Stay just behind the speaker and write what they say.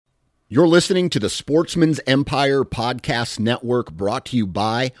You're listening to the Sportsman's Empire Podcast Network, brought to you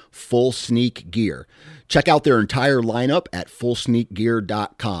by Full Sneak Gear. Check out their entire lineup at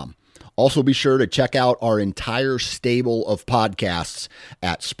fullsneakgear.com. Also be sure to check out our entire stable of podcasts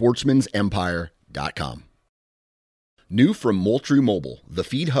at sportsmansempire.com. New from Moultrie Mobile, the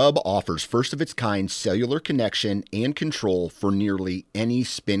Feed Hub offers first-of-its-kind cellular connection and control for nearly any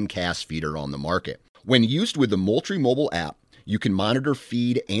spin cast feeder on the market. When used with the Moultrie Mobile app, you can monitor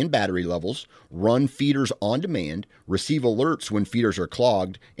feed and battery levels, run feeders on demand, receive alerts when feeders are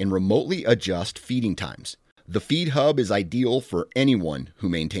clogged, and remotely adjust feeding times. The Feed Hub is ideal for anyone who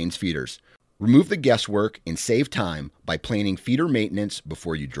maintains feeders. Remove the guesswork and save time by planning feeder maintenance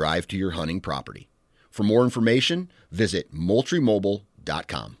before you drive to your hunting property. For more information, visit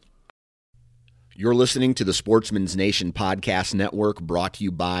MoultrieMobile.com. You're listening to the Sportsman's Nation Podcast Network, brought to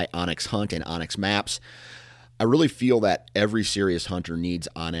you by onX Hunt and onX Maps. I really feel that every serious hunter needs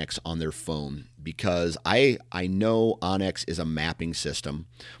onX on their phone, because I know onX is a mapping system,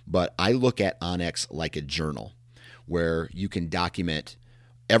 but I look at onX like a journal where you can document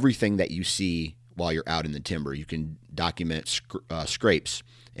everything that you see while you're out in the timber. You can document scrapes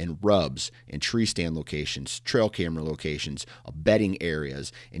and rubs and tree stand locations, trail camera locations, bedding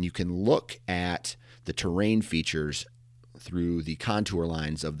areas, and you can look at the terrain features through the contour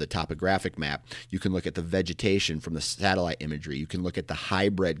lines of the topographic map. You can look at the vegetation from the satellite imagery. You can look at the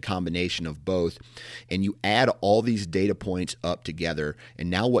hybrid combination of both, and you add all these data points up together, and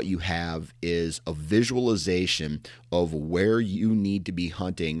now what you have is a visualization of where you need to be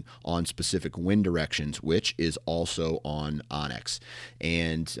hunting on specific wind directions, which is also on onX.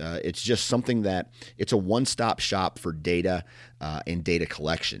 And it's just something that it's a one-stop shop for data and data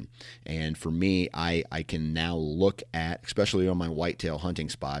collection. And for me, I can now look at, especially on my whitetail hunting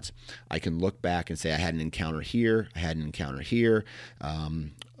spots, I can look back and say I had an encounter here, I had an encounter here.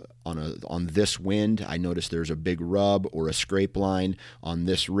 On this wind, I noticed there's a big rub or a scrape line on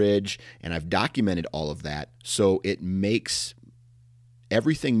this ridge, and I've documented all of that, so it makes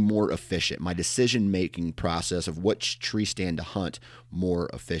everything more efficient. My decision-making process of which tree stand to hunt more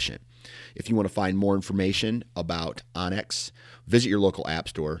efficient. If you want to find more information about onX, visit your local app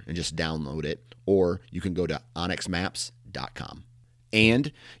store and just download it, or you can go to onxmaps.com.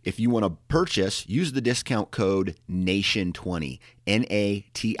 And if you want to purchase, use the discount code NATION20,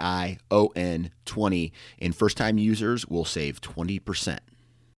 NATION 20, and first-time users will save 20%.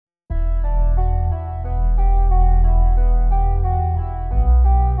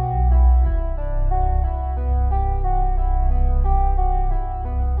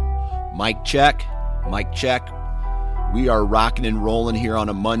 Mic check, mic check. We are rocking and rolling here on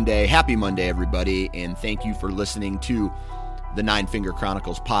a Monday. Happy Monday, everybody, and thank you for listening to the Nine Finger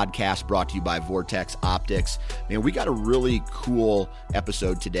Chronicles podcast, brought to you by Vortex Optics. Man, we got a really cool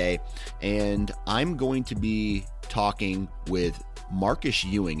episode today, and I'm going to be talking with Marcus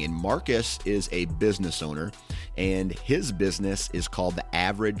Ewing, and Marcus is a business owner, and his business is called The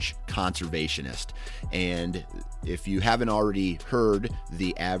Average Conservationist. And if you haven't already heard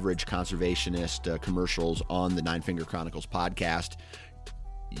the Average Conservationist commercials on the Nine Finger Chronicles podcast,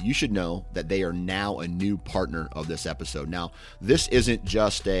 you should know that they are now a new partner of this episode. Now, this isn't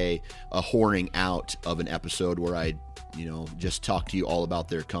just a whoring out of an episode where I just talk to you all about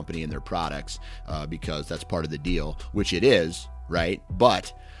their company and their products, because that's part of the deal, which it is, right?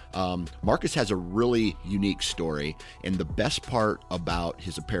 But Marcus has a really unique story, and the best part about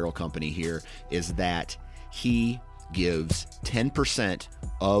his apparel company here is that he gives 10%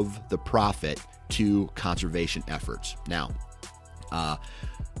 of the profit to conservation efforts. Now,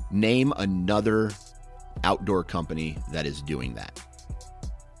 name another outdoor company that is doing that.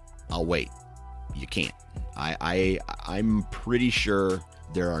 I'll wait. You can't. I'm pretty sure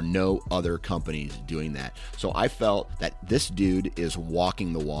there are no other companies doing that. So I felt that this dude is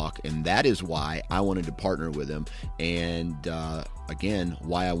walking the walk, and that is why I wanted to partner with him. And again,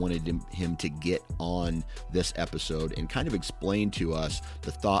 why I wanted him to get on this episode and kind of explain to us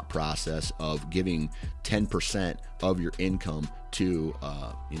the thought process of giving 10% of your income to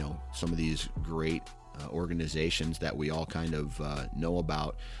some of these great organizations that we all kind of know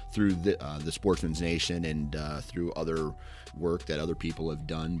about through the Sportsman's Nation and through other work that other people have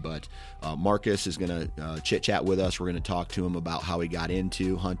done. But Marcus is going to chit chat with us. We're going to talk to him about how he got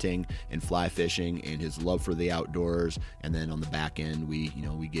into hunting and fly fishing and his love for the outdoors. And then on the back end, we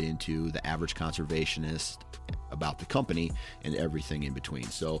get into the Average Conservationist, about the company and everything in between.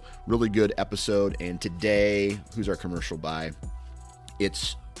 So really good episode. And today, who's our commercial by?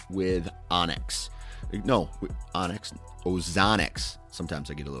 It's with onX. No, onX. Ozonics. Sometimes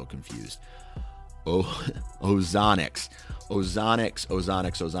I get a little confused. Ozonics.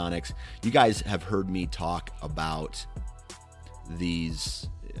 Ozonics. You guys have heard me talk about these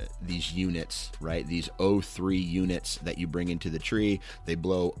units, right? These O3 units that you bring into the tree. They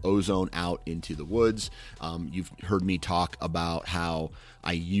blow ozone out into the woods. You've heard me talk about how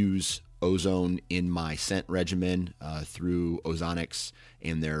I use ozone in my scent regimen through Ozonics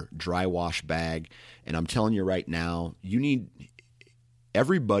and their dry wash bag. And I'm telling you right now,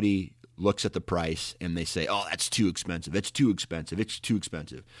 everybody looks at the price and they say, oh, that's too expensive. It's too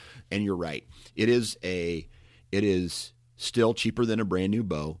expensive. And you're right. It is still cheaper than a brand new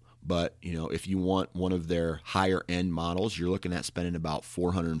bow, but if you want one of their higher end models, you're looking at spending about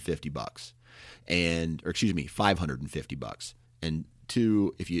 $450 $550. And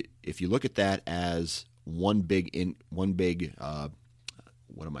two, if you look at that as one big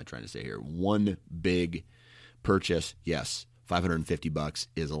purchase, yes, $550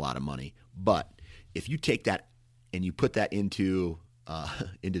 is a lot of money. But if you take that and you put that into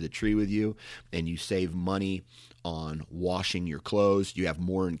the tree with you, and you save money on washing your clothes, you have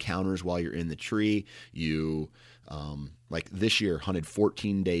more encounters while you're in the tree. You like this year hunted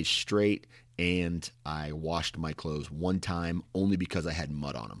 14 days straight, and I washed my clothes one time only because I had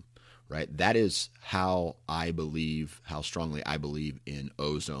mud on them. Right? That is how strongly I believe in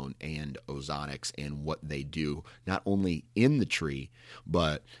ozone and Ozonics and what they do, not only in the tree,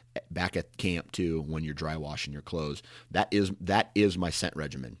 but back at camp too, when you're dry washing your clothes. That is my scent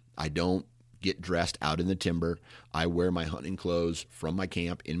regimen. I don't get dressed out in the timber. I wear my hunting clothes from my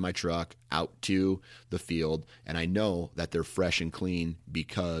camp in my truck out to the field, and I know that they're fresh and clean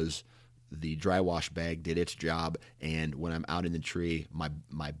because the dry wash bag did its job. And when I'm out in the tree, my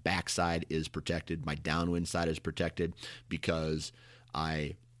backside is protected, my downwind side is protected because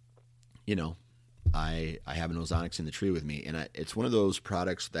I have an Ozonics in the tree with me. And it's one of those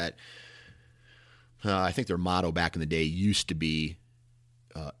products that I think their motto back in the day used to be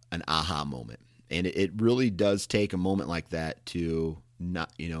an aha moment. And it really does take a moment like that to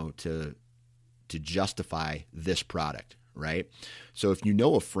to justify this product. Right? So if you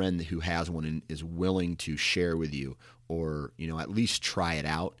know a friend who has one and is willing to share with you, or at least try it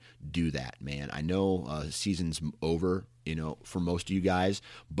out, do that, man. I know season's over, for most of you guys,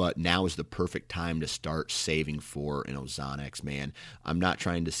 but now is the perfect time to start saving for an Ozonics, man. I'm not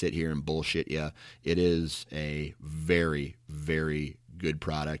trying to sit here and bullshit you. It is a very, very good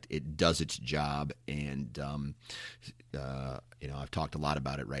product. It does its job, and I've talked a lot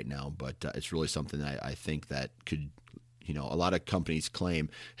about it right now, but it's really something that I think that could. A lot of companies claim,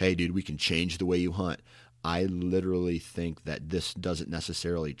 hey, dude, we can change the way you hunt. I literally think that this doesn't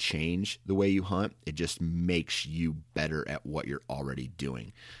necessarily change the way you hunt. It just makes you better at what you're already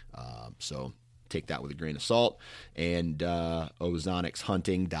doing. So take that with a grain of salt. And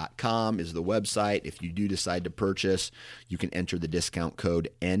OzonicsHunting.com is the website. If you do decide to purchase, you can enter the discount code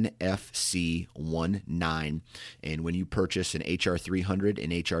NFC19. And when you purchase an HR300,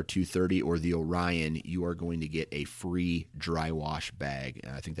 an HR230, or the Orion, you are going to get a free dry wash bag.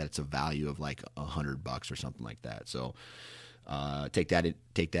 And I think that's a value of like $100 or something like that. So take that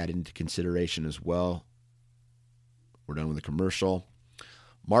into consideration as well. We're done with the commercial.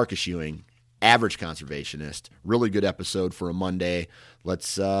 Marcus Ewing, Average Conservationist. Really good episode for a Monday.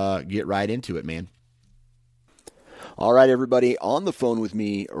 Let's get right into it, man. All right, everybody. On the phone with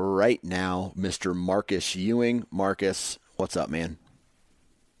me right now, Mr. Marcus Ewing. Marcus, what's up, man?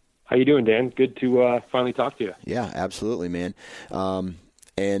 How you doing, Dan? Good to finally talk to you. Yeah, absolutely, man.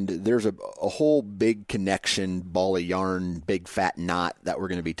 And there's a whole big connection, ball of yarn, big fat knot that we're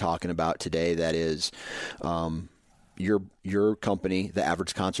going to be talking about today. That is your company, the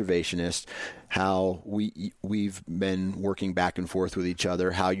Average Conservationist, how we've been working back and forth with each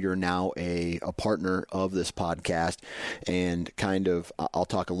other, how you're now a partner of this podcast, and kind of I'll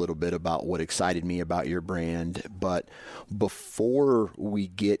talk a little bit about what excited me about your brand. But before we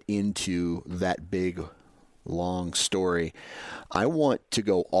get into that big long story, I want to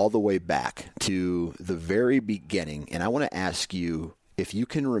go all the way back to the very beginning, and I want to ask you if you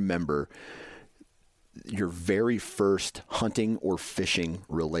can remember your very first hunting or fishing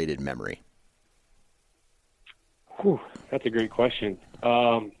related memory. Whew, that's a great question.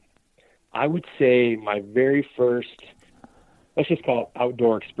 I would say my very first, let's just call it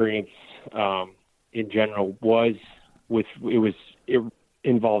outdoor experience in general, it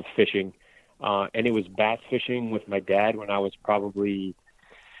involved fishing. And it was bass fishing with my dad when I was probably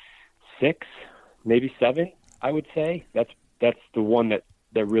 6, maybe 7, I would say. That's the one that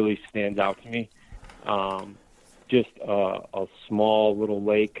really stands out to me. Just a small little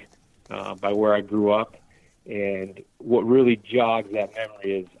lake by where I grew up. And what really jogs that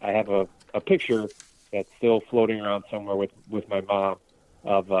memory is I have a picture that's still floating around somewhere with my mom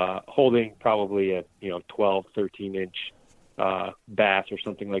of holding probably a 12, 13-inch bass or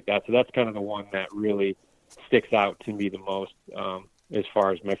something like that. So that's kind of the one that really sticks out to me the most as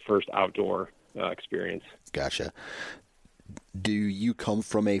far as my first outdoor experience. Gotcha. Do you come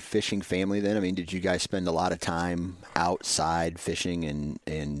from a fishing family then? I mean, did you guys spend a lot of time outside fishing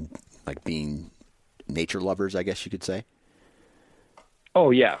and like being nature lovers, I guess you could say?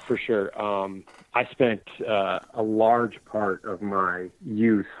 Oh, yeah, for sure. I spent a large part of my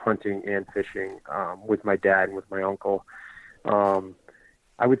youth hunting and fishing with my dad and with my uncle.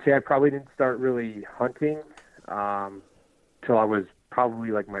 I would say I probably didn't start really hunting till I was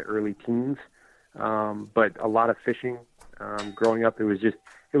probably like my early teens. But a lot of fishing growing up, it was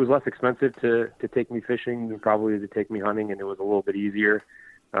less expensive to take me fishing than probably to take me hunting, and it was a little bit easier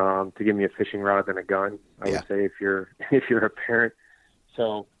to give me a fishing rod than a gun, I would say, if you're a parent.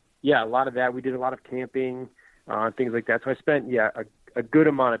 So, yeah, a lot of that. We did a lot of camping, things like that. So I spent, a good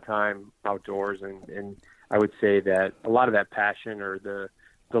amount of time outdoors, and I would say that a lot of that passion or the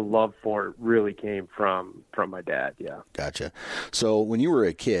love for it really came from my dad, yeah. Gotcha. So when you were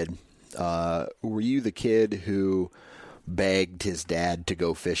a kid, were you the kid who begged his dad to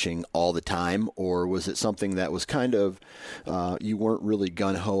go fishing all the time, or was it something that was kind of, you weren't really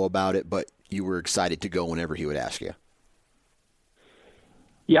gung-ho about it, but you were excited to go whenever he would ask you?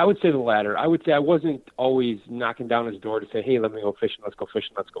 Yeah, I would say the latter. I would say I wasn't always knocking down his door to say, hey, let me go fishing, let's go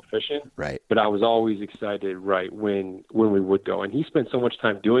fishing. Right. But I was always excited, right, when we would go. And he spent so much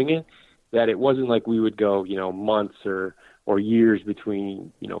time doing it that it wasn't like we would go, months or years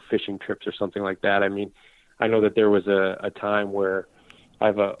between, fishing trips or something like that. I mean, I know that there was a time where I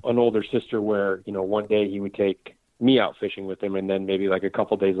have an older sister where, one day he would take me out fishing with him, and then maybe like a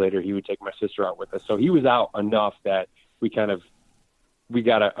couple days later he would take my sister out with us. So he was out enough that we got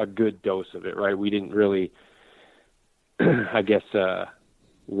a good dose of it, right? We didn't really, I guess,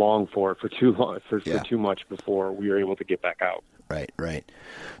 long for too long, for too much before we were able to get back out. Right.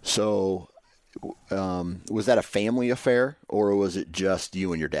 So was that a family affair, or was it just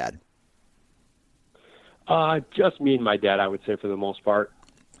you and your dad? Just me and my dad, I would say, for the most part.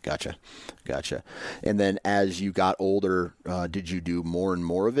 Gotcha. And then as you got older, did you do more and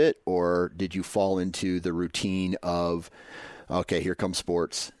more of it, or did you fall into the routine of, okay, here comes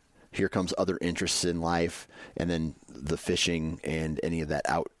sports, here comes other interests in life, and then the fishing and any of that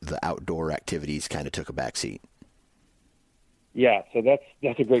the outdoor activities kind of took a back seat? Yeah, so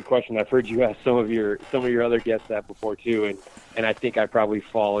that's a great question. I've heard you ask some of your other guests that before too, and I think I probably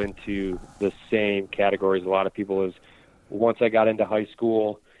fall into the same categories a lot of people. Is once I got into high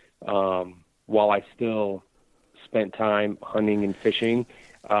school, while I still spent time hunting and fishing,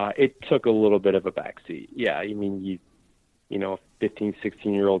 it took a little bit of a backseat. Yeah, I mean, 15,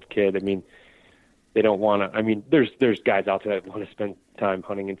 16-year-old kid, I mean, they don't want to, I mean, there's guys out there that want to spend time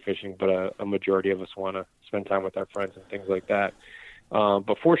hunting and fishing, but a majority of us want to spend time with our friends and things like that.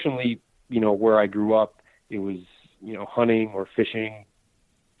 But fortunately, where I grew up, it was, hunting or fishing,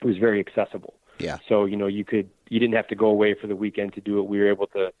 it was very accessible. Yeah. So, you didn't have to go away for the weekend to do it. We were able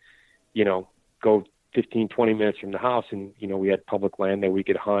to, go 15, 20 minutes from the house, and, we had public land that we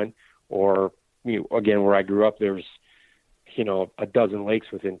could hunt. Or, again, where I grew up, there was, a dozen lakes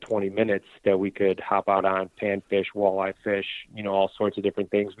within 20 minutes that we could hop out on, panfish, walleye fish, all sorts of different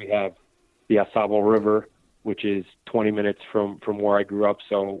things. We have the Asabo River, which is 20 minutes from where I grew up.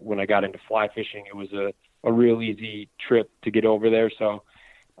 So when I got into fly fishing, it was a real easy trip to get over there. So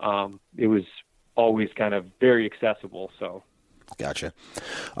it was always kind of very accessible. So. Gotcha.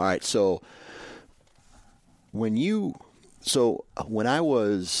 All right. So when I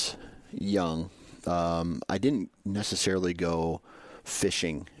was young, I didn't necessarily go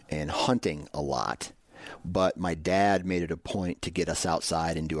fishing and hunting a lot, but my dad made it a point to get us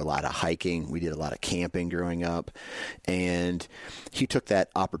outside and do a lot of hiking. We did a lot of camping growing up, and he took that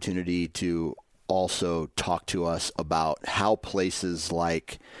opportunity to also talk to us about how places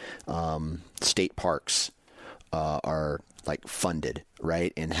like state parks are like funded,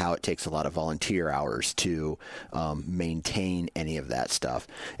 right? And how it takes a lot of volunteer hours to maintain any of that stuff.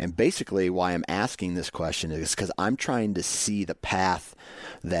 And basically why I'm asking this question is because I'm trying to see the path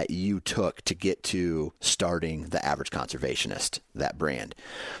that you took to get to starting The Average Conservationist, that brand.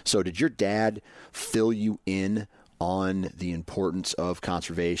 So did your dad fill you in on the importance of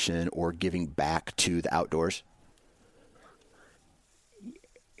conservation or giving back to the outdoors?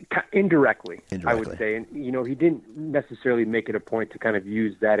 Indirectly, I would say. And, he didn't necessarily make it a point to kind of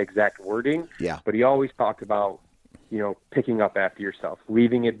use that exact wording. Yeah. But he always talked about, picking up after yourself,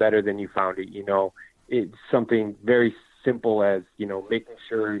 leaving it better than you found it. It's something very simple as, making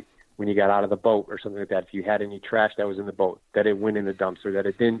sure when you got out of the boat or something like that, if you had any trash that was in the boat, that it went in the dumpster, that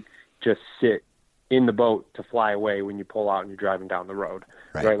it didn't just sit in the boat to fly away when you pull out and you're driving down the road,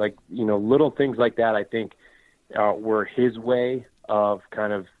 right? Like, little things like that, I think, were his way of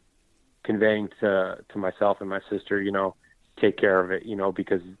kind of conveying to myself and my sister, take care of it,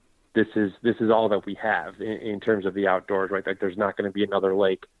 because this is all that we have in terms of the outdoors, right? Like, there's not going to be another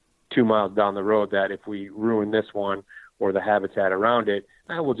lake 2 miles down the road that if we ruin this one or the habitat around it,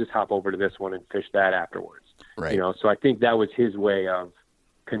 we'll just hop over to this one and fish that afterwards. Right. So I think that was his way of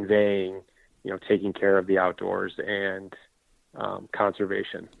conveying, taking care of the outdoors and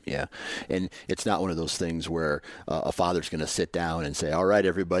conservation. Yeah. And it's not one of those things where a father's going to sit down and say, all right,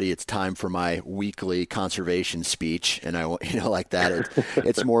 everybody, it's time for my weekly conservation speech. And I, like that.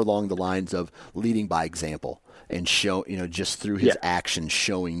 It's more along the lines of leading by example and show, just through his actions,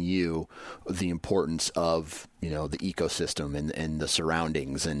 showing you the importance of, the ecosystem and the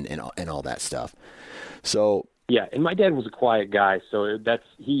surroundings and all that stuff. So, yeah, and my dad was a quiet guy, so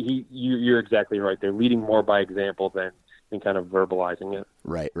you're exactly right. They're leading more by example than kind of verbalizing it.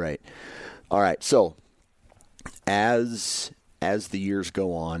 Right. All right. So as the years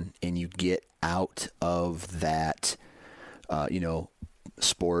go on and you get out of that,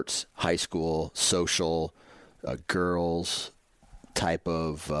 sports, high school, social, girls type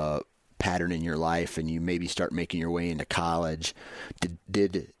of pattern in your life, and you maybe start making your way into college,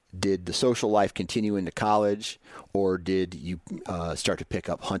 did the social life continue into college, or did you start to pick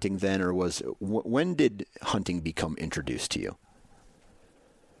up hunting then, or when did hunting become introduced to you?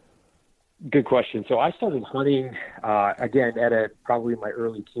 Good question. So I started hunting again at probably my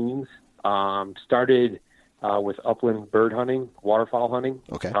early teens. Started with upland bird hunting, waterfowl hunting.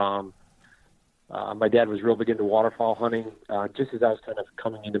 Okay. My dad was real big into waterfowl hunting, just as I was kind of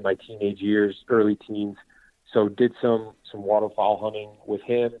coming into my teenage years, early teens. So did some waterfowl hunting with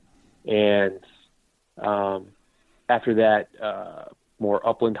him, and after that, more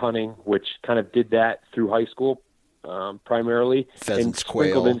upland hunting, which kind of did that through high school primarily. Pheasants, and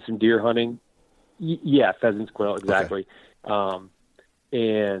sprinkled quail. in some deer hunting. Yeah, pheasants, quail, exactly. Okay.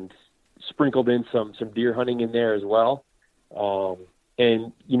 And sprinkled in some deer hunting in there as well.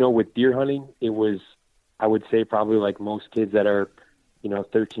 And with deer hunting, it was, I would say, probably like most kids that are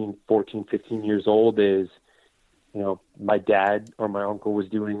 13, 14, 15 years old, is my dad or my uncle was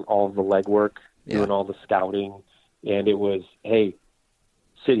doing all of the legwork, doing all the scouting, and it was, hey,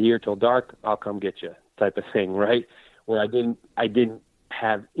 sit here till dark, I'll come get you, type of thing, right? Where I didn't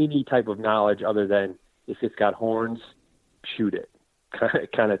have any type of knowledge other than if it's got horns, shoot it,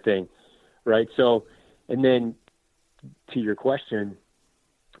 kind of thing, right? So, and then to your question,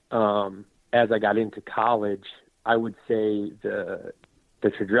 as I got into college, I would say the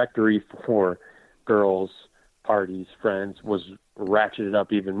trajectory for girls, parties, friends was ratcheted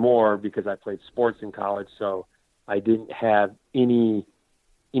up even more because I played sports in college. So I didn't have any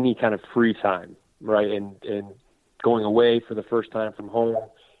kind of free time, right? And going away for the first time from home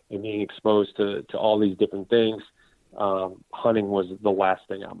and being exposed to all these different things, hunting was the last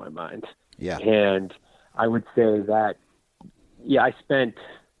thing on my mind. Yeah. And I would say that, I spent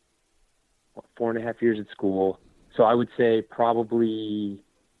 4.5 years at school. So I would say probably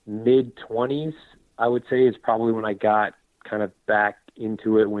mid-20s, I would say, is probably when I got kind of back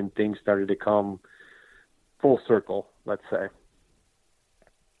into it, when things started to come full circle, let's say.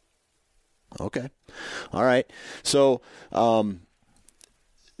 Okay. All right. So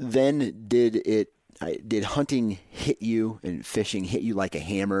then did hunting hit you and fishing hit you like a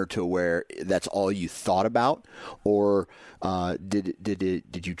hammer to where that's all you thought about, or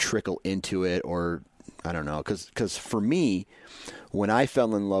did you trickle into it, or I don't know? Because for me, when I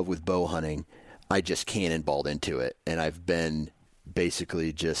fell in love with bow hunting, I just cannonballed into it, and I've been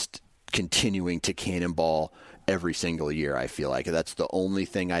basically just continuing to cannonball every single year. I feel like that's the only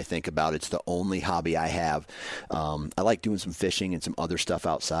thing I think about. It's the only hobby I have. I like doing some fishing and some other stuff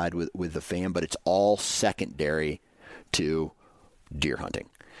outside with the fam, but it's all secondary to deer hunting.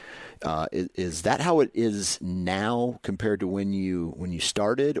 Is that how it is now compared to when you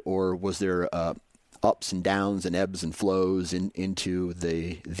started, or was there ups and downs and ebbs and flows into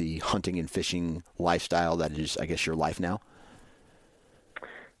the hunting and fishing lifestyle that is, I guess, your life now?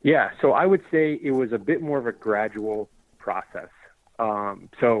 Yeah, so I would say it was a bit more of a gradual process.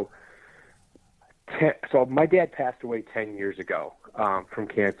 So my dad passed away 10 years ago from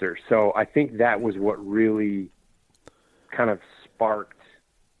cancer. So I think that was what really kind of sparked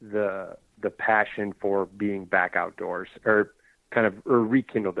the passion for being back outdoors, or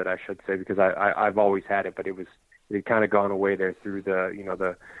rekindled it, I should say, because I've always had it, but it kind of gone away there through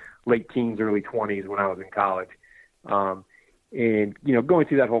the late teens, early 20s when I was in college. And, you know, going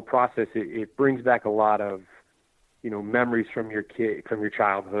through that whole process, it brings back a lot of, you know, memories from your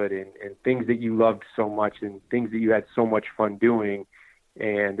childhood and things that you loved so much and things that you had so much fun doing.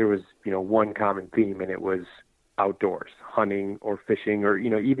 And there was, you know, one common theme, and it was outdoors, hunting or fishing or, you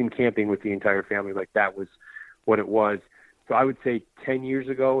know, even camping with the entire family. Like, that was what it was. So I would say 10 years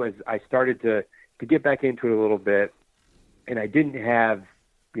ago, as I started to get back into it a little bit, and I didn't have,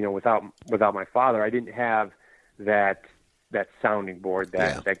 you know, without my father, I didn't have that sounding board,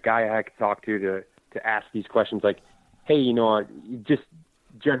 that guy I could talk to ask these questions, like, hey, you know, just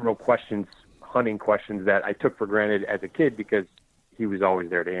general questions, hunting questions that I took for granted as a kid because he was always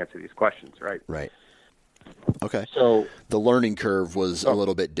there to answer these questions, right? Right. Okay. So the learning curve was a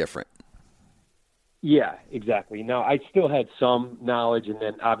little bit different. Yeah, exactly. Now, I still had some knowledge, and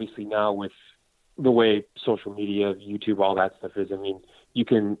then obviously now with the way social media, YouTube, all that stuff is, I mean, you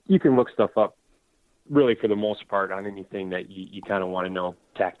can look stuff up really for the most part on anything that you kind of want to know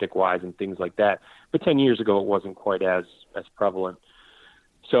tactic-wise and things like that. But 10 years ago, it wasn't quite as prevalent.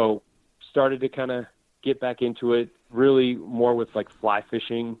 So started to kind of get back into it, really more with like fly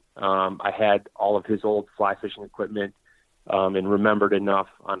fishing. I had all of his old fly fishing equipment and remembered enough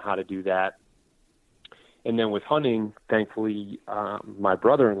on how to do that. And then with hunting, thankfully, my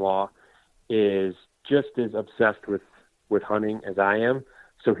brother-in-law is just as obsessed with hunting as I am.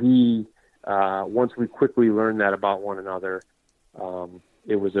 So he, once we quickly learned that about one another,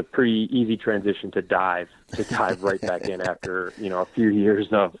 it was a pretty easy transition to dive right back in after, you know, a few years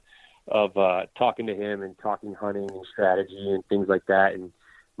of talking to him and talking hunting and strategy and things like that. And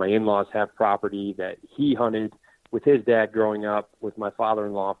my in-laws have property that he hunted with his dad growing up with my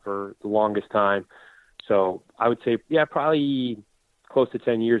father-in-law for the longest time. So I would say, yeah, probably close to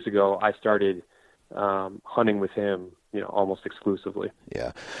 10 years ago, I started hunting with him, you know, almost exclusively.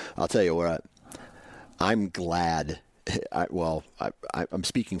 Yeah. I'll tell you what, I'm glad. I'm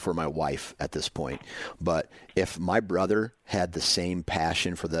speaking for my wife at this point, but if my brother had the same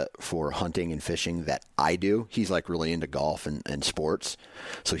passion for hunting and fishing that I do, he's like really into golf and sports.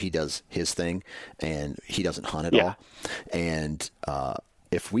 So he does his thing and he doesn't hunt at all. And,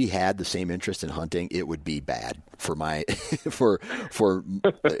 if we had the same interest in hunting, it would be bad for for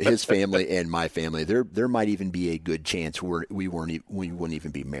his family and my family. There might even be a good chance we wouldn't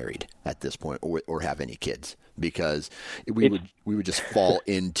even be married at this point or have any kids, because we would just fall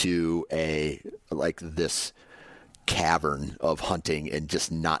into this cavern of hunting and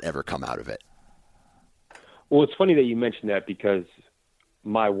just not ever come out of it. Well, it's funny that you mentioned that, because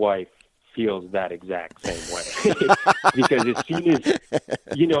my wife feels that exact same way. Because as soon as,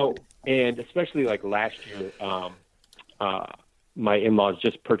 you know, and especially like last year, my in-laws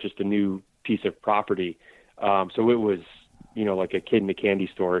just purchased a new piece of property. So it was, you know, like a kid in a candy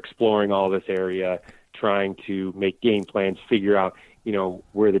store, exploring all this area, trying to make game plans, figure out, you know,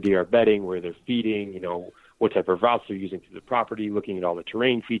 where the deer are bedding, where they're feeding, you know, what type of routes they're using through the property, looking at all the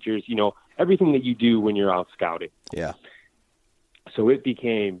terrain features, you know, everything that you do when you're out scouting. Yeah. So it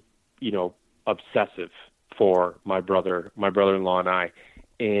became, you know, obsessive for my brother-in-law and I.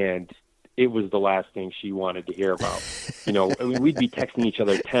 And it was the last thing she wanted to hear about. You know, I mean, we'd be texting each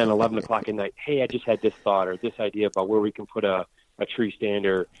other 10, 11 o'clock at night. Hey, I just had this thought or this idea about where we can put a tree stand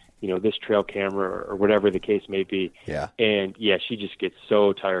or, you know, this trail camera or whatever the case may be. Yeah. And yeah, she just gets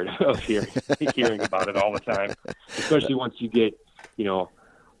so tired of hearing about it all the time, especially once you get, you know,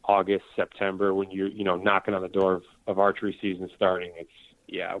 August, September, when you're, you know, knocking on the door of archery season starting. It's,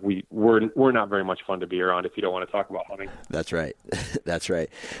 yeah, we're not very much fun to be around if you don't want to talk about hunting. That's right. That's right.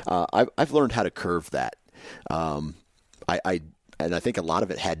 I've learned how to curve that. And I think a lot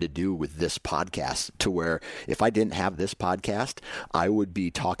of it had to do with this podcast, to where if I didn't have this podcast, I would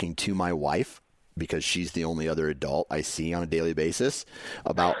be talking to my wife, because she's the only other adult I see on a daily basis,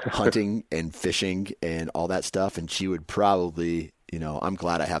 about hunting and fishing and all that stuff. And she would probably, you know, I'm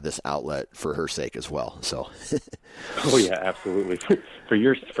glad I have this outlet for her sake as well. So. Oh yeah, absolutely.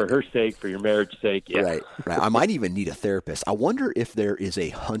 For her sake, for your marriage sake. Yeah. Right. I might even need a therapist. I wonder if there is a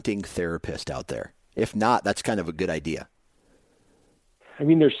hunting therapist out there. If not, that's kind of a good idea. I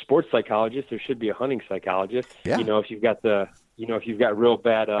mean, there's sports psychologists. There should be a hunting psychologist. Yeah. You know, if you've got real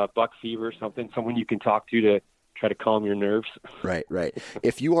bad buck fever or something, someone you can talk to try to calm your nerves. Right.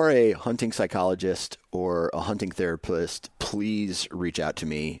 If you are a hunting psychologist or a hunting therapist, please reach out to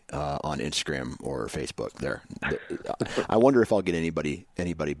me on Instagram or Facebook. There, I wonder if I'll get anybody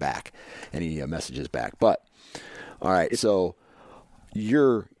back, any messages back. But all right, so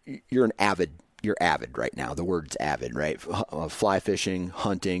you're avid right now. The word's avid, right? Fly fishing,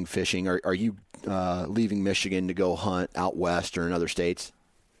 hunting, fishing. Are you leaving Michigan to go hunt out west or in other states?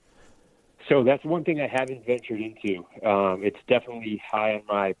 So that's one thing I haven't ventured into. It's definitely high on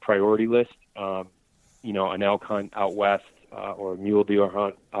my priority list. An elk hunt out west or a mule deer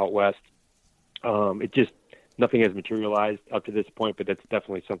hunt out west. Nothing has materialized up to this point, but that's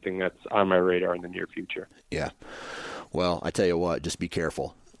definitely something that's on my radar in the near future. Yeah. Well, I tell you what, just be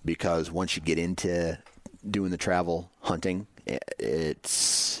careful, because once you get into doing the travel hunting,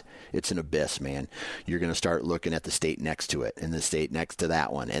 it's an abyss, man. You're going to start looking at the state next to it and the state next to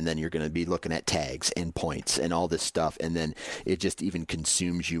that one, and then you're going to be looking at tags and points and all this stuff, and then it just even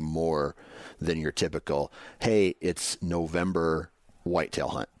consumes you more than your typical, hey, it's November whitetail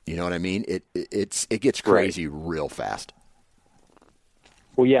hunt. You know what I mean? It gets crazy real fast.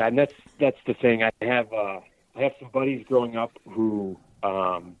 Well, yeah, and that's the thing. I have some buddies growing up who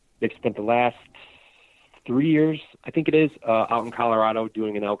they've spent the last 3 years, I think it is, out in Colorado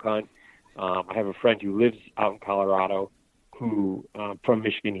doing an elk hunt. I have a friend who lives out in Colorado, who from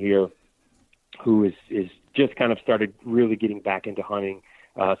Michigan here, who is just kind of started really getting back into hunting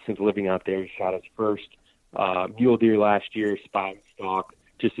since living out there. He shot his first mule deer last year, spot and stalk,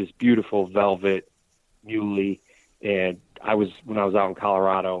 just this beautiful velvet muley. And when I was out in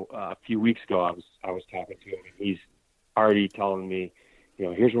Colorado a few weeks ago, I was talking to him, and he's already telling me,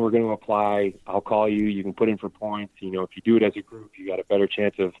 here's when we're going to apply. I'll call you. You can put in for points. If you do it as a group, you got a better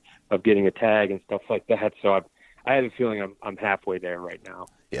chance of getting a tag and stuff like that. So I have a feeling I'm halfway there right now.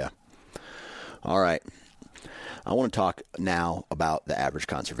 Yeah. All right. I want to talk now about the average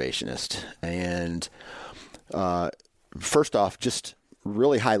conservationist. And first off, just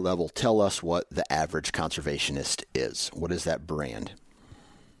really high level, tell us what the average conservationist is. What is that brand?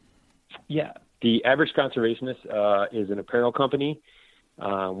 Yeah. The Average Conservationist is an apparel company.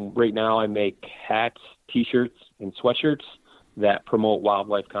 Right now I make hats, T-shirts, and sweatshirts that promote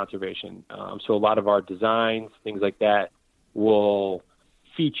wildlife conservation. So a lot of our designs, things like that, will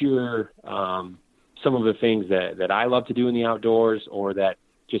feature some of the things that I love to do in the outdoors, or that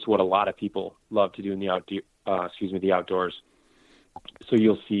just what a lot of people love to do in the outdoors. So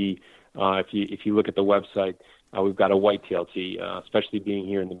you'll see, if you look at the website, we've got a whitetail tee, especially being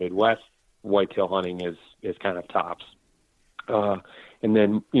here in the Midwest, whitetail hunting is kind of tops. And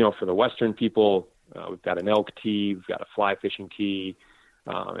then, for the Western people, we've got an elk tee, we've got a fly fishing tee.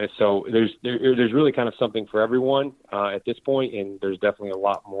 And so there's really kind of something for everyone at this point, and there's definitely a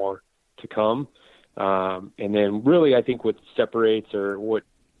lot more to come. And then really, I think what separates, or what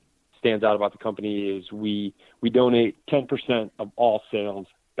stands out about the company, is we donate 10% of all sales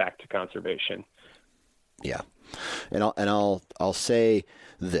back to conservation. Yeah. And I'll say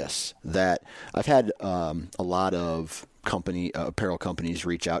this, that I've had a lot of apparel companies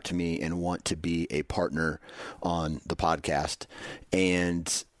reach out to me and want to be a partner on the podcast, and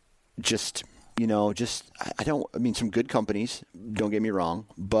some good companies, don't get me wrong,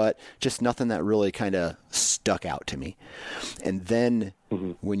 but just nothing that really kind of stuck out to me. And then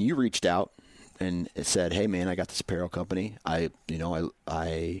when you reached out and it said, hey man, I got this apparel company, I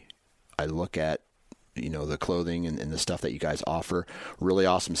look at the clothing and the stuff that you guys offer, really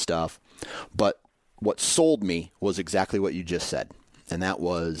awesome stuff. But what sold me was exactly what you just said, and that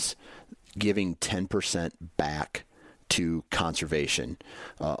was giving 10% back to conservation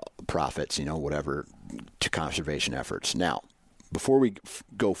profits, whatever, to conservation efforts. Now, before we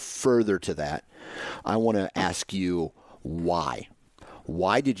go further to that, I want to ask you why.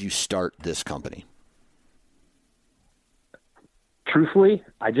 Why did you start this company? Truthfully,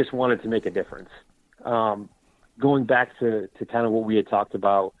 I just wanted to make a difference. Going back to kind of what we had talked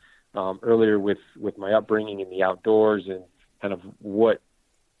about earlier with my upbringing in the outdoors, and kind of what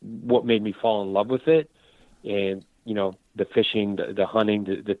made me fall in love with it, and the fishing, the hunting,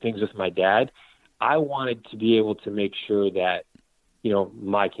 the things with my dad, I wanted to be able to make sure that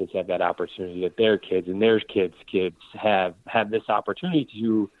my kids have that opportunity, that their kids and their kids have this opportunity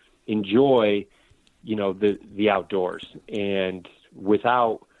to enjoy the outdoors. And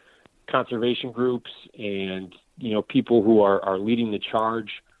without conservation groups and people who are leading the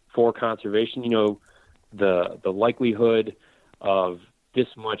charge for conservation, the likelihood of this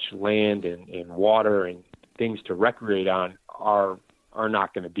much land and water and things to recreate on are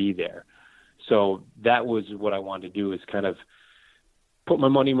not going to be there. So that was what I wanted to do, is kind of put my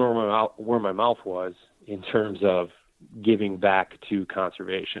money where my mouth was in terms of giving back to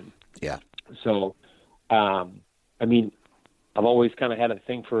conservation. Yeah. So, I've always kind of had a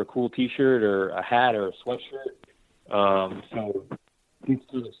thing for a cool T-shirt or a hat or a sweatshirt. So this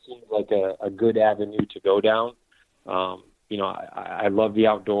sort of seemed like a good avenue to go down. I love the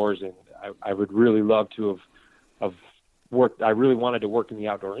outdoors, and I would really love to have worked. I really wanted to work in the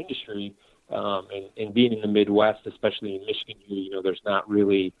outdoor industry, and being in the Midwest, especially in Michigan, there's not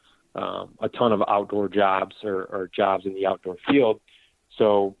really a ton of outdoor jobs or jobs in the outdoor field.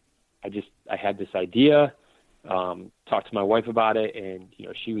 So I had this idea, talked to my wife about it, and,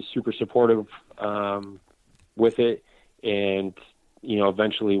 she was super supportive, with it. And,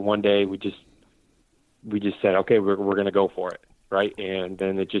 eventually one day we just said, okay, we're going to go for it. Right. And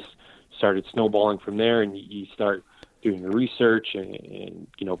then it just started snowballing from there, and you start doing the research and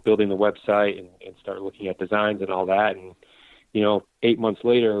building the website and start looking at designs and all that. And, 8 months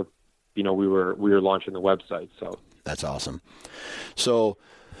later, we were launching the website. So that's awesome. So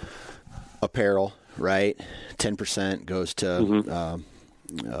apparel, right? 10% goes to,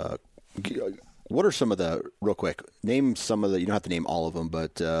 what are some of the, real quick, name some of the, you don't have to name all of them,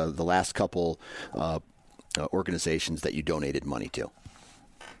 but the last couple organizations that you donated money to.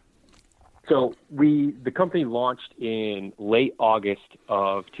 So the company launched in late August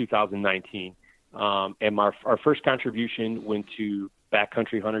of 2019. And our first contribution went to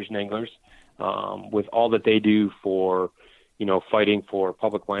Backcountry Hunters and Anglers, with all that they do for, fighting for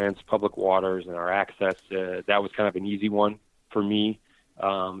public lands, public waters, and our access. That was kind of an easy one for me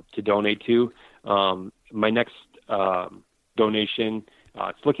to donate to. My next donation,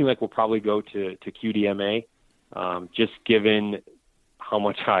 it's looking like we'll probably go to QDMA, just given how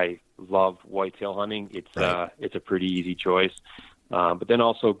much I love whitetail hunting. It's a pretty easy choice. But then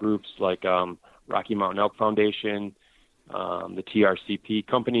also groups like Rocky Mountain Elk Foundation, the TRCP,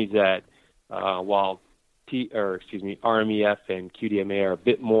 companies that, while RMEF and QDMA are a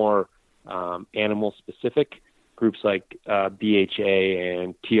bit more animal specific, groups like BHA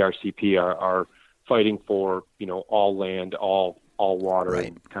and TRCP are fighting for all land, all water, right,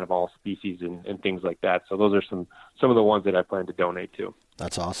 and kind of all species and things like that. So those are some of the ones that I plan to donate to.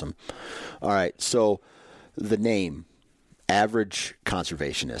 That's awesome. All right, so the name Average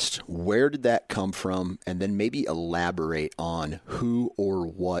Conservationist, where did that come from? And then maybe elaborate on who or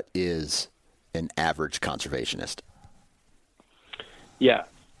what is an average conservationist. Yeah.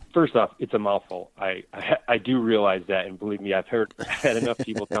 First off, it's a mouthful. I do realize that, and believe me, I've had enough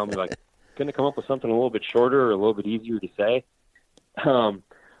people tell me, like, going to come up with something a little bit shorter or a little bit easier to say. But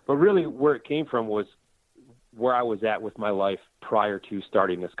really where it came from was where I was at with my life prior to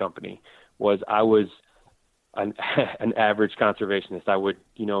starting this company. Was I was an average conservationist. I would,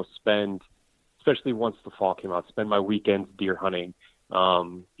 spend, especially once the fall came out, spend my weekends deer hunting.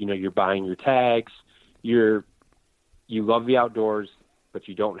 You're buying your tags, you love the outdoors, but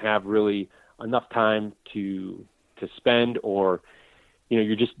you don't have really enough time to spend, or,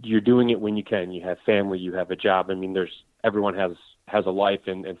 you're doing it when you can. You have family, you have a job. I mean, everyone has a life,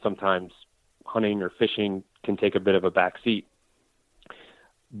 and sometimes hunting or fishing can take a bit of a back seat.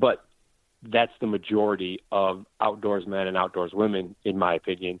 But that's the majority of outdoors men and outdoors women, in my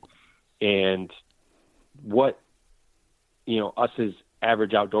opinion. And what, us as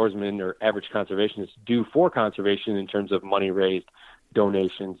average outdoorsmen or average conservationists do for conservation in terms of money raised,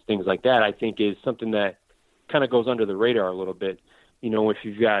 donations, things like that, I think is something that kind of goes under the radar a little bit. If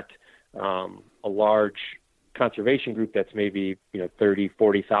you've got a large conservation group that's maybe 30,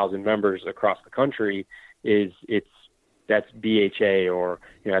 40,000 members across the country, that's BHA or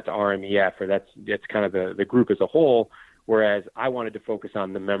that's RMEF, or that's kind of the group as a whole. Whereas I wanted to focus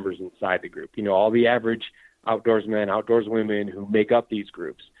on the members inside the group, all the average outdoorsmen, outdoorswomen who make up these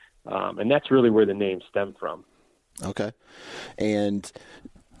groups, and that's really where the name stemmed from. Okay, and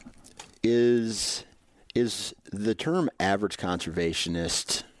is the term average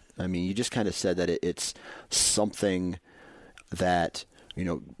conservationist? I mean, you just kind of said that it's something that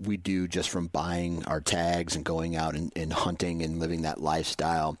we do just from buying our tags and going out and hunting and living that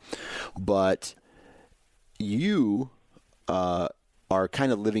lifestyle. But you are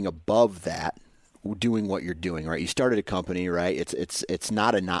kind of living above that, doing what you're doing, right? You started a company, right? It's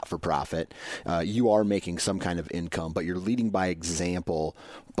not a not-for-profit. You are making some kind of income, but you're leading by example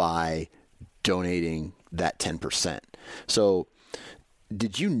by donating that 10%. So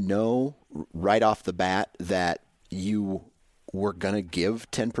did you know right off the bat that you were going to give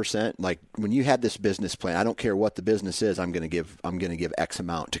 10%? Like when you had this business plan, I don't care what the business is, I'm going to give X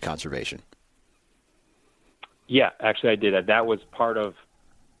amount to conservation. Yeah, actually I did. That was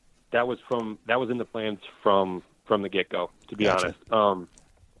in the plans from the get-go, to be Gotcha. honest.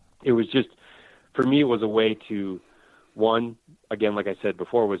 It was just, for me, it was a way to, one, again, like I said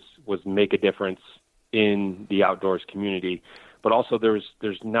before, was make a difference in the outdoors community. But also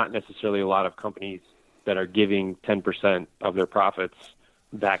there's not necessarily a lot of companies that are giving 10% of their profits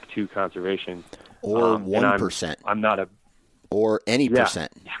back to conservation. Or 1%. I'm not a... Or any Yeah.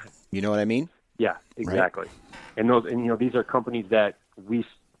 percent. You know what I mean? Yeah, exactly. Right? And these are companies that we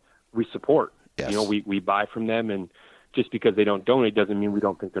support. Yes. We buy from them, and just because they don't donate doesn't mean we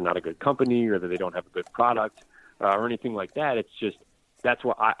don't think they're not a good company or that they don't have a good product or anything like that. It's just that's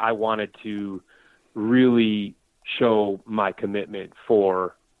what I wanted to really show my commitment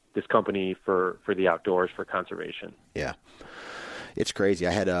for this company, for the outdoors, for conservation. Yeah, it's crazy.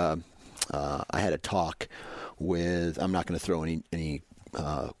 I had a talk with, I'm not going to throw any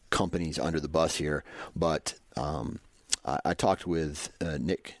companies under the bus here, but I talked with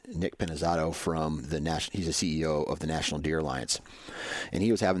Nick Penizzato from the national. He's a CEO of the National Deer Alliance, and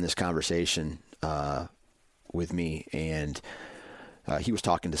he was having this conversation with me, and he was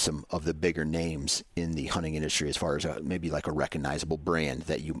talking to some of the bigger names in the hunting industry as far as maybe like a recognizable brand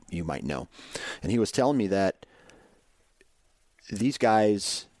that you might know, and he was telling me that these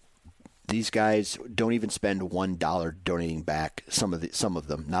guys don't even spend $1 donating back. Some of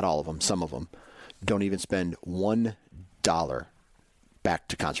them, not all of them, some of them don't even spend $1 back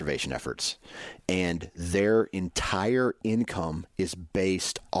to conservation efforts. And their entire income is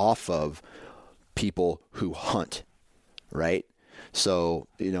based off of people who hunt, right? So,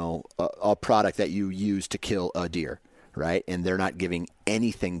 a product that you use to kill a deer, right? And they're not giving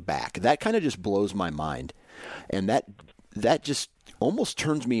anything back. That kind of just blows my mind. And that just almost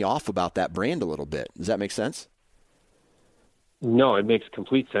turns me off about that brand a little bit. Does that make sense? No, it makes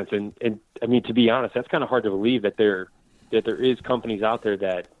complete sense. And I mean, to be honest, that's kind of hard to believe that there is companies out there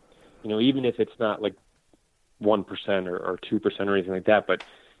that, even if it's not like 1% or 2% or anything like that, but,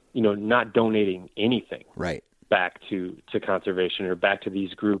 not donating anything right back to conservation or back to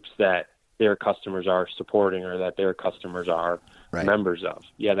these groups that their customers are supporting or that their customers are right. members of.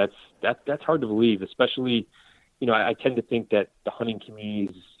 Yeah, that's hard to believe, especially, I tend to think that the hunting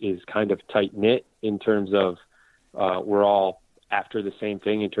community is kind of tight knit in terms of we're all after the same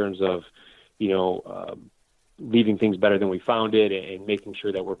thing in terms of, leaving things better than we found it and making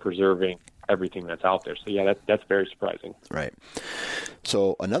sure that we're preserving everything that's out there. So yeah, that's very surprising. Right.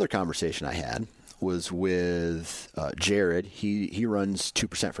 So another conversation I had was with Jared. He runs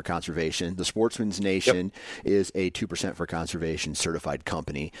 2% for Conservation. The Sportsman's Nation is a 2% for Conservation certified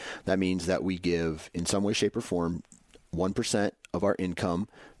company. That means that we give, in some way, shape, or form, 1% of our income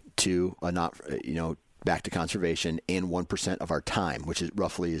to back to conservation, and 1% of our time, which is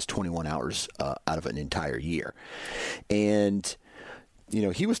roughly 21 hours out of an entire year. And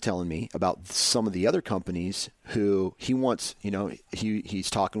he was telling me about some of the other companies who he wants, he's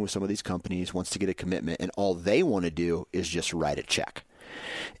talking with some of these companies, wants to get a commitment, and all they want to do is just write a check.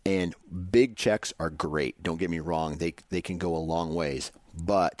 And big checks are great. Don't get me wrong. They can go a long ways,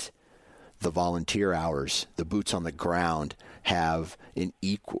 but the volunteer hours, the boots on the ground have an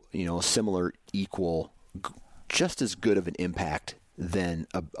equal, similar, equal, just as good of an impact than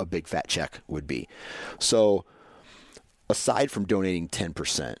a big fat check would be. So aside from donating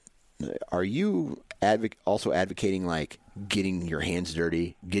 10%, are you also advocating like getting your hands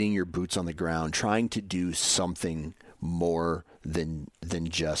dirty, getting your boots on the ground, trying to do something more than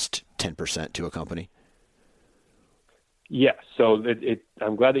just 10% to a company? Yeah. So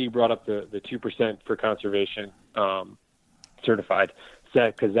I'm glad that you brought up the 2% for conservation certified,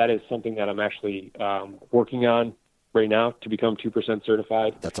 because that is something that I'm actually working on right now to become 2%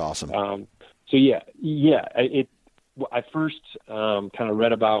 certified. That's awesome. So I first kind of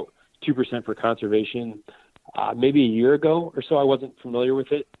read about 2% for conservation maybe a year ago or so. I wasn't familiar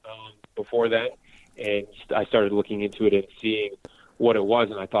with it before that, and I started looking into it and seeing what it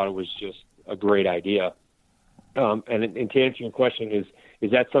was, and I thought it was just a great idea. And to answer your question,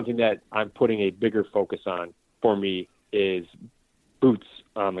 is that something that I'm putting a bigger focus on for me is boots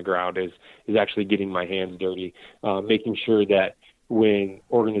on the ground, is actually getting my hands dirty, making sure that when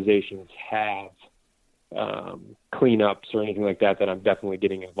organizations have cleanups or anything like that, that I'm definitely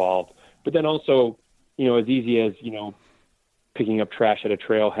getting involved. But then also, as easy as, picking up trash at a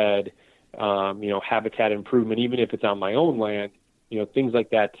trailhead, habitat improvement, even if it's on my own land, things like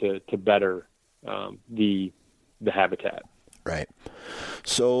that to better the habitat. Right.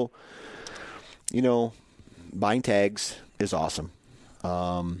 So, buying tags is awesome.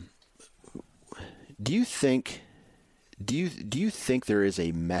 Do you think there is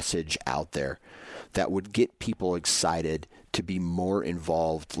a message out there that would get people excited to be more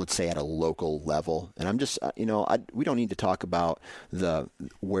involved, let's say at a local level? And I'm just, we don't need to talk about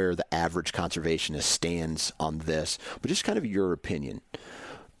where the average conservationist stands on this, but just kind of your opinion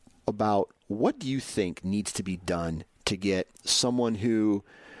about what do you think needs to be done to get someone who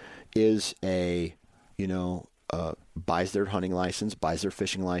is a buys their hunting license, buys their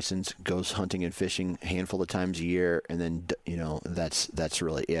fishing license, goes hunting and fishing a handful of times a year, and then, that's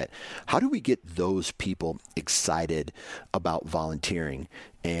really it. How do we get those people excited about volunteering?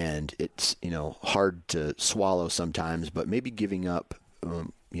 And it's, hard to swallow sometimes, but maybe giving up,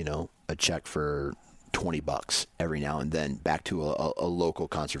 a check for $20 every now and then back to a local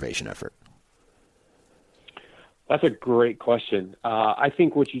conservation effort. That's a great question. I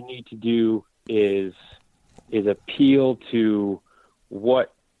think what you need to do is appeal to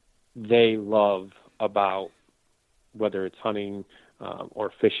what they love about, whether it's hunting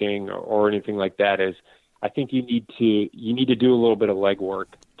or fishing or anything like that. Is I think you need to do a little bit of legwork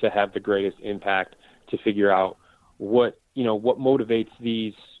to have the greatest impact, to figure out what motivates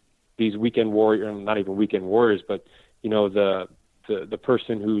these weekend warriors, not even weekend warriors, but the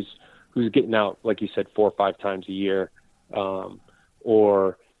person who's getting out, like you said, 4 or 5 times a year,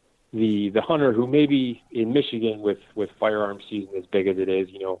 or the hunter who maybe in Michigan with firearm season as big as it is,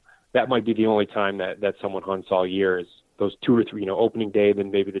 that might be the only time that someone hunts all year, is those 2 or 3, opening day, then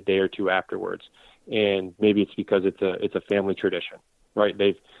maybe the day or two afterwards. And maybe it's because it's a family tradition, right?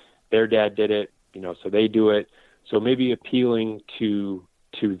 Their dad did it, so they do it. So maybe appealing to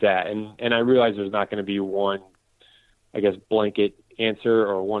that. And I realize there's not going to be one, I guess, blanket answer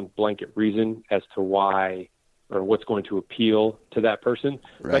or one blanket reason as to why or what's going to appeal to that person.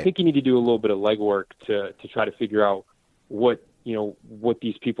 Right. But I think you need to do a little bit of legwork to try to figure out what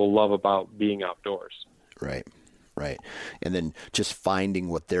these people love about being outdoors. Right. And then just finding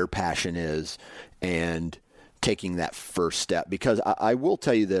what their passion is and taking that first step. Because I will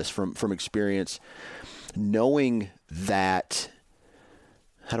tell you this from experience, knowing that,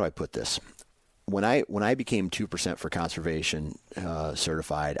 how do I put this? When I became 2% for conservation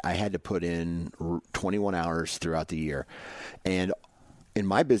certified, I had to put in 21 hours throughout the year. And in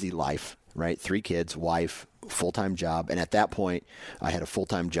my busy life, right, 3 kids, wife, full-time job. And at that point, I had a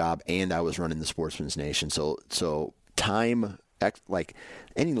full-time job and I was running the Sportsman's Nation. So time, like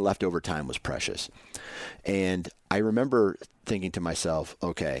any leftover time, was precious. And I remember thinking to myself,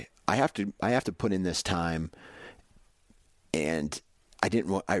 okay, I have to put in this time, and I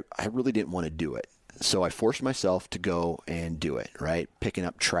really didn't want to do it. So I forced myself to go and do it, right? Picking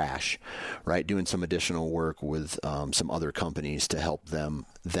up trash, right? Doing some additional work with some other companies to help them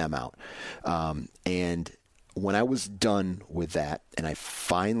out. And when I was done with that, and I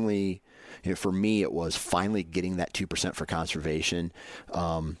finally, for me, it was finally getting that 2% for conservation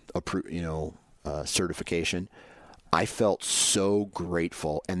certification. I felt so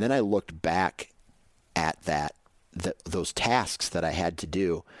grateful. And then I looked back at those tasks that I had to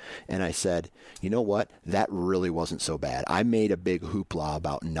do, and I said, you know what? That really wasn't so bad. I made a big hoopla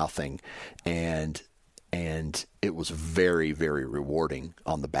about nothing, and it was very, very rewarding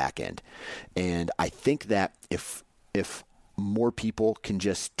on the back end. And I think that if more people can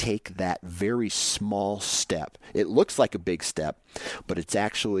just take that very small step, it looks like a big step, but it's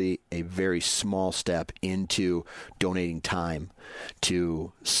actually a very small step into donating time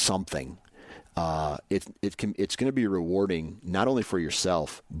to something. It's going to be rewarding not only for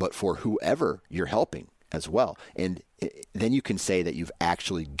yourself, but for whoever you're helping as well. And then you can say that you've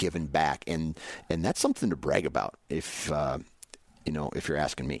actually given back, and that's something to brag about if you're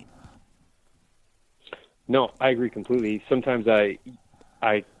asking me. No, I agree completely. Sometimes I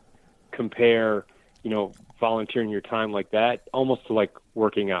compare, volunteering your time like that almost to like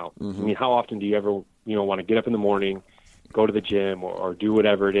working out. Mm-hmm. I mean, how often do you ever, want to get up in the morning, go to the gym or do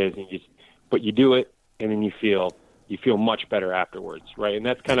whatever it is, but you do it, and then you feel much better afterwards, right? And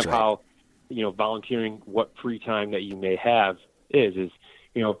that's kind of right. How, volunteering, what free time that you may have is,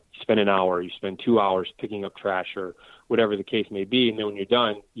 you spend an hour, you spend 2 hours picking up trash or whatever the case may be. And then when you're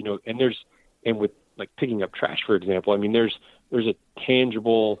done, and with like picking up trash, for example, I mean, there's a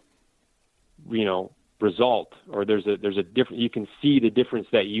tangible, result, or there's a different, you can see the difference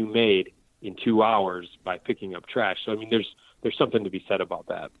that you made in 2 hours by picking up trash. So, I mean, there's something to be said about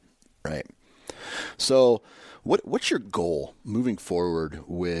that. Right. So what's your goal moving forward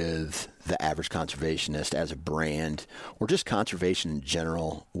with the Average Conservationist as a brand, or just conservation in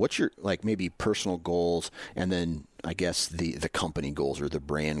general? What's your, like, maybe personal goals, and then I guess the company goals or the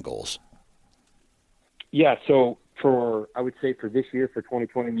brand goals? Yeah. So I would say for this year, for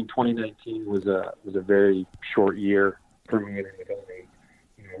 2020, I mean, 2019 was a very short year for me, and it was only,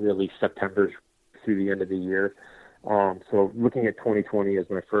 really September through the end of the year. So looking at 2020 as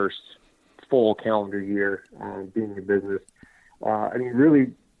my first full calendar year being in business, I mean,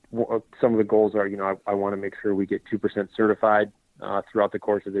 really some of the goals are, I want to make sure we get 2% certified throughout the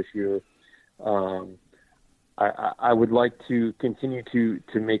course of this year. I would like to continue to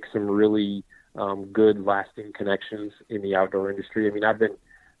make some really good, lasting connections in the outdoor industry. I mean, I've been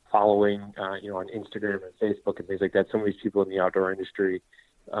following, on Instagram and Facebook and things like that, some of these people in the outdoor industry.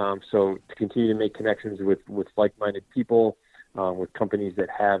 So to continue to make connections with like-minded people, with companies that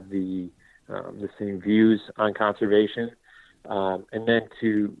have the same views on conservation, and then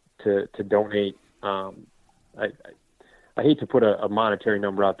to donate. I hate to put a monetary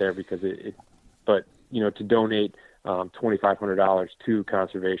number out there because but to donate $2,500 to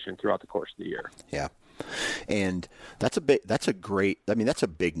conservation throughout the course of the year. Yeah. And that's a big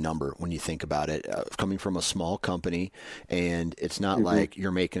number when you think about it, coming from a small company, and it's not like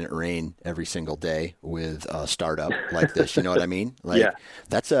you're making it rain every single day with a startup like this. You know what I mean?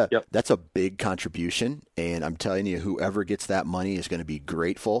 That's a big contribution. And I'm telling you, whoever gets that money is going to be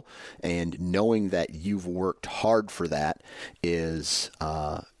grateful. And knowing that you've worked hard for that is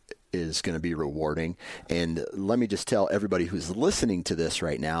going to be rewarding. And let me just tell everybody who's listening to this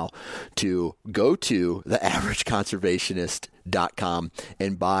right now to go to theaverageconservationist.com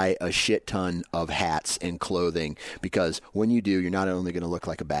and buy a shit ton of hats and clothing, because when you do, you're not only going to look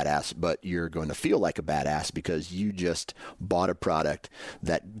like a badass, but you're going to feel like a badass because you just bought a product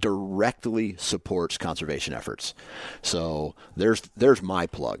that directly supports conservation efforts. So there's my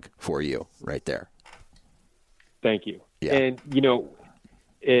plug for you right there. Thank you. Yeah. And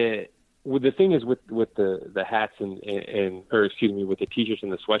the thing is with the hats with the t-shirts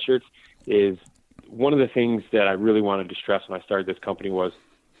and the sweatshirts, is one of the things that I really wanted to stress when I started this company was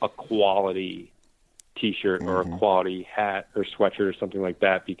a quality t-shirt or a quality hat or sweatshirt or something like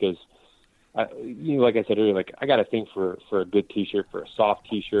that, because like I said earlier, I got a thing for a good t-shirt, for a soft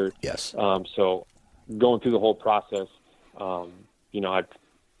t-shirt. Yes. So going through the whole process,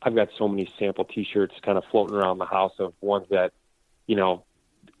 I've got so many sample t-shirts kind of floating around the house of ones that,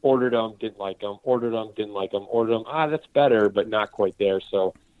 ordered them, didn't like them, ordered them, didn't like them, ordered them. That's better, but not quite there.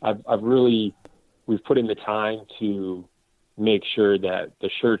 So we've put in the time to make sure that the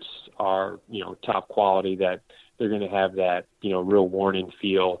shirts are, top quality, that they're going to have that, real worn-in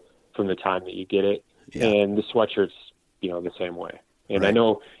feel from the time that you get it. Yeah. And the sweatshirts, the same way. And right. I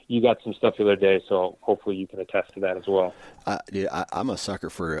know you got some stuff the other day, so hopefully you can attest to that as well. Dude, I'm a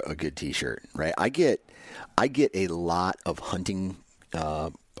sucker for a good t-shirt, right? I get a lot of hunting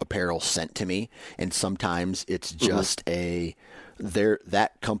apparel sent to me, and sometimes it's just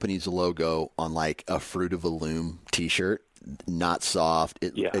that company's logo on like a Fruit of the Loom t-shirt, not soft.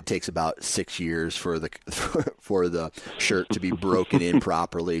 It takes about 6 years for the shirt to be broken in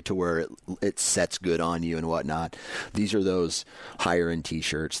properly to where it sets good on you and whatnot. These are those higher end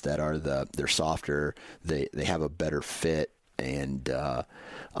t-shirts that are they're softer, they have a better fit, and I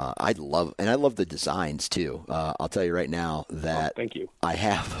love the designs too. I'll tell you right now that thank you. I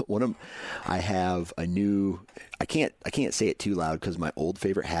have a new. I can't say it too loud because my old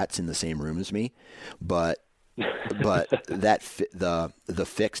favorite hat's in the same room as me, but that the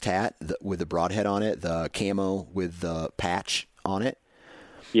fixed hat with the broadhead on it, the camo with the patch on it.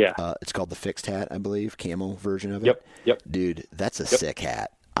 Yeah, it's called the fixed hat, I believe, camo version of it. Yep. Dude, that's a sick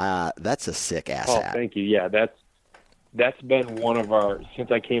hat. That's a sick ass hat. Thank you. Yeah, that's been one of our,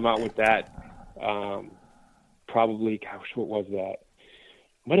 since I came out with that, probably, gosh, what was that?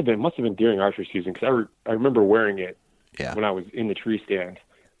 Must have been during archery season, because I remember wearing it when I was in the tree stand.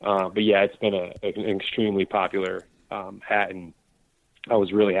 But yeah, it's been an extremely popular hat, and I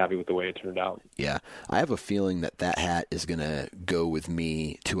was really happy with the way it turned out. Yeah, I have a feeling that hat is going to go with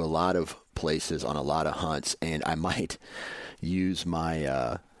me to a lot of places on a lot of hunts, and I might use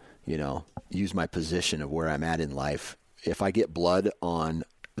my, use my position of where I'm at in life. If I get blood on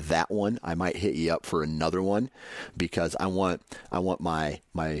that one, I might hit you up for another one, because I want my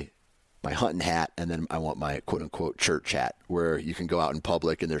hunting hat, and then I want my quote unquote church hat, where you can go out in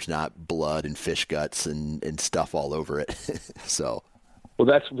public and there's not blood and fish guts and stuff all over it. So, well,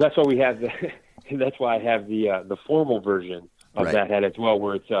 that's why we have that's why I have the formal version of that hat as well,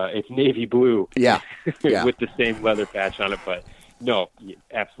 where it's navy blue. Yeah. With the same leather patch on it, but. No,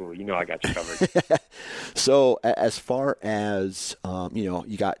 absolutely. I got you covered. So as far as,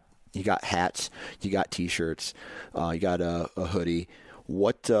 you got hats, you got t-shirts, you got a hoodie.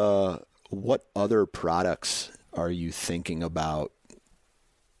 What other products are you thinking about,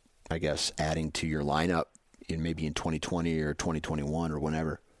 I guess, adding to your lineup maybe in 2020 or 2021 or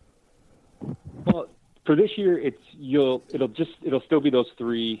whenever? Well, for this year, it'll still be those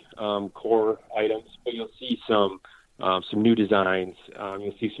three core items, but you'll see some new designs.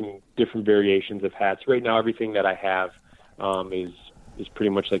 You'll see some different variations of hats. Right now, everything that I have is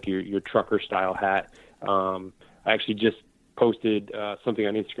pretty much like your trucker style hat. I actually just posted something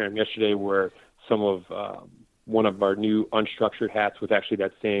on Instagram yesterday where some of one of our new unstructured hats with actually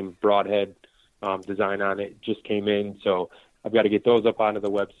that same broadhead design on it. Just came in, so I've got to get those up onto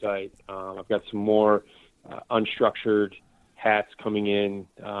the website. I've got some more unstructured hats coming in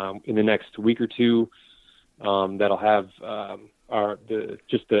the next week or two that'll have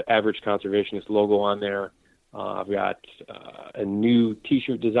just the Average Conservationist logo on there. I've got a new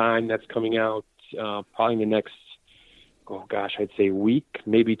T-shirt design that's coming out probably in the next, I'd say week,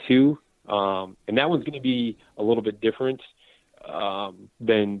 maybe two. And that one's going to be a little bit different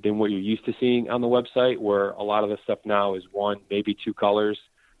than what you're used to seeing on the website, where a lot of the stuff now is one, maybe two colors,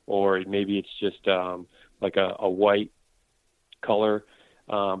 or maybe it's just like a white color.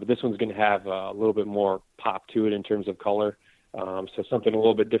 But this one's going to have a little bit more pop to it in terms of color. So something a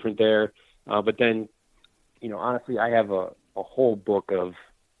little bit different there. But then, honestly, I have a whole book of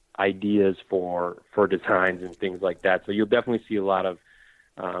ideas for designs and things like that. So you'll definitely see a lot of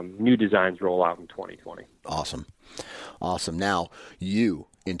new designs roll out in 2020. Awesome. Now, you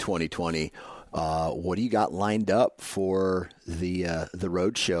in 2020, what do you got lined up for the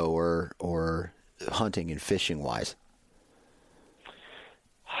road show or hunting and fishing wise?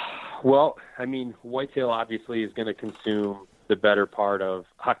 Well, whitetail obviously is going to consume the better part of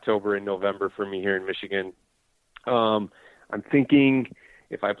October and November for me here in Michigan. I'm thinking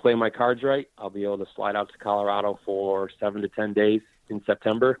if I play my cards right, I'll be able to slide out to Colorado for 7 to 10 days in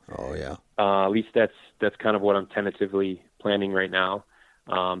September. Oh yeah. At least that's kind of what I'm tentatively planning right now.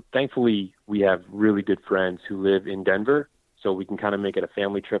 Thankfully, we have really good friends who live in Denver, so we can kind of make it a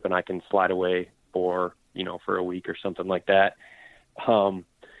family trip, and I can slide away for a week or something like that.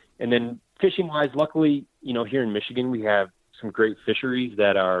 And then fishing wise, luckily, here in Michigan, we have some great fisheries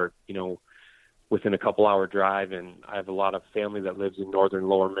that are, within a couple hour drive. And I have a lot of family that lives in northern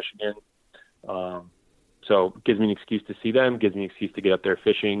lower Michigan. So it gives me an excuse to see them, gives me an excuse to get up there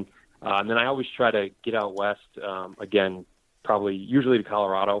fishing. And then I always try to get out west, again, usually to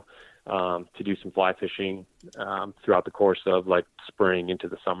Colorado, to do some fly fishing, throughout the course of like spring into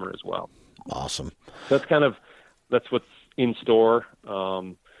the summer as well. Awesome. So that's what's in store.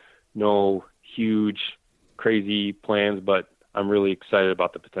 No huge, crazy plans, but I'm really excited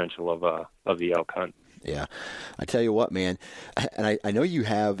about the potential of the elk hunt. Yeah, I tell you what, man, and I know you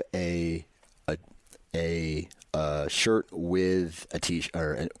have a shirt with a t-shirt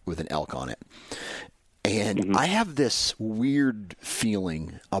or with an elk on it, and mm-hmm. I have this weird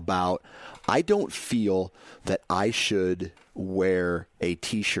feeling about. I don't feel that I should wear a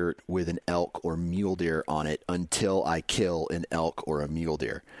t-shirt with an elk or mule deer on it until I kill an elk or a mule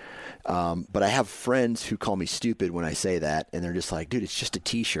deer. But I have friends who call me stupid when I say that, and they're just like, dude, it's just a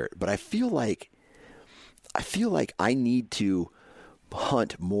t-shirt. But I feel like I need to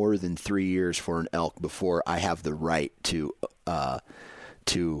hunt more than 3 years for an elk before I have the right to I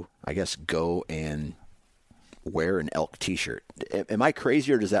guess go and wear an elk t-shirt. Am I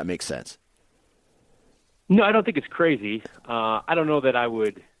crazy, or does that make sense? No, I don't think it's crazy. I don't know that I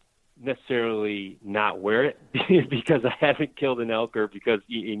would necessarily not wear it because I haven't killed an elk, or because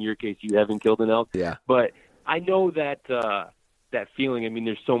in your case you haven't killed an elk. Yeah. But I know that that feeling.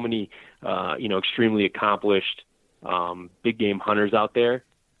 There's so many extremely accomplished big game hunters out there,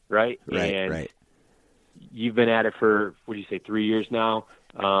 right? Right. You've been at it for 3 years now,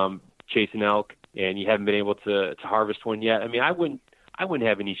 chasing elk, and you haven't been able to harvest one yet. I wouldn't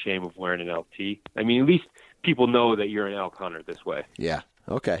have any shame of wearing an elk tee. At least people know that you're an elk hunter this way. Yeah.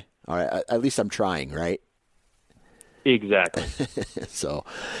 Okay. All right. At least I'm trying, right? Exactly. So,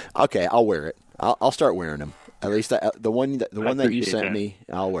 okay, I'll wear it. I'll start wearing them. At least the one that you sent me,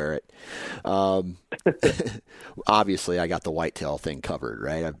 I'll wear it. Obviously, I got the whitetail thing covered,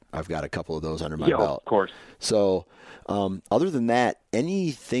 right? I've got a couple of those under my belt. Of course. So, other than that,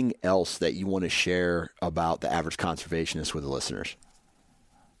 anything else that you want to share about the Average Conservationist with the listeners?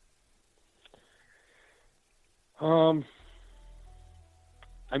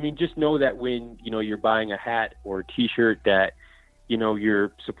 Just know that when, you're buying a hat or a t-shirt, that,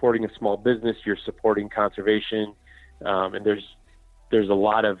 you're supporting a small business, you're supporting conservation. And there's a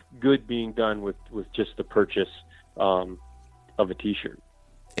lot of good being done with just the purchase, of a t-shirt.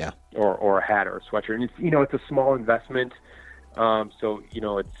 Yeah. Or a hat or a sweatshirt. And it's a small investment. So,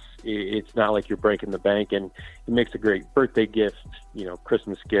 it's not like you're breaking the bank, and it makes a great birthday gift,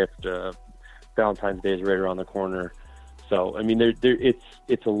 Christmas gift, Valentine's Day is right around the corner. So,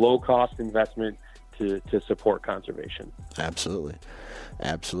 it's a low-cost investment to support conservation. Absolutely.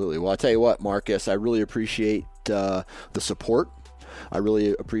 Well, I'll tell you what, Marcus, I really appreciate the support. I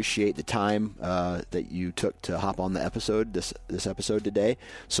really appreciate the time that you took to hop on the episode, this episode today.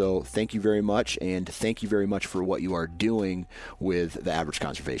 So thank you very much, and thank you very much for what you are doing with the Average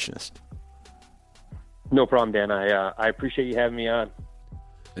Conservationist. No problem, Dan. I appreciate you having me on.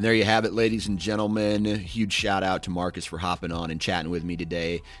 And there you have it, ladies and gentlemen. Huge shout out to Marcus for hopping on and chatting with me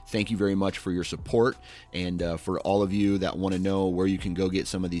today. Thank you very much for your support. And for all of you that want to know where you can go get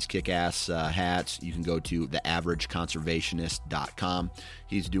some of these kick-ass hats, you can go to theaverageconservationist.com.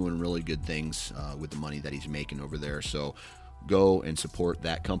 He's doing really good things with the money that he's making over there. So go and support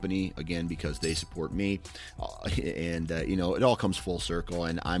that company, again, because they support me. It all comes full circle,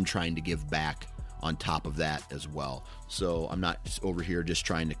 and I'm trying to give back on top of that as well. So I'm not just over here just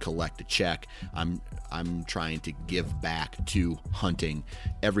trying to collect a check. I'm trying to give back to hunting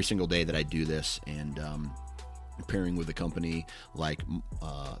every single day that I do this, and pairing with a company like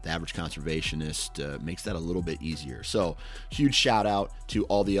The Average Conservationist makes that a little bit easier. So huge shout out to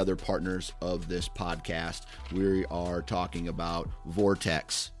all the other partners of this podcast. We are talking about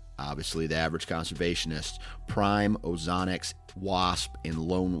Vortex, obviously The Average Conservationist, Prime, Ozonics, Wasp, and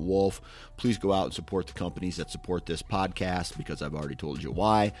Lone Wolf. Please go out and support the companies that support this podcast, because I've already told you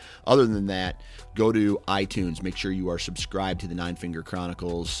why. Other than that, go to iTunes. Make sure you are subscribed to the Nine Finger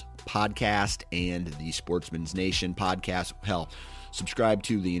Chronicles podcast and the Sportsman's Nation podcast. Hell, subscribe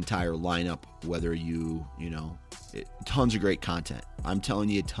to the entire lineup, whether tons of great content. I'm telling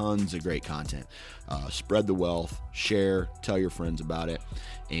you, tons of great content. Spread the wealth, share, tell your friends about it,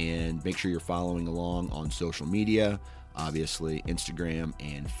 and make sure you're following along on social media. Obviously, Instagram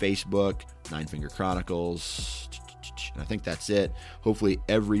and Facebook, Nine Finger Chronicles. And I think that's it. Hopefully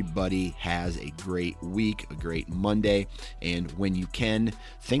everybody has a great week, a great Monday. And when you can,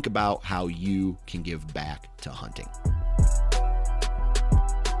 think about how you can give back to hunting.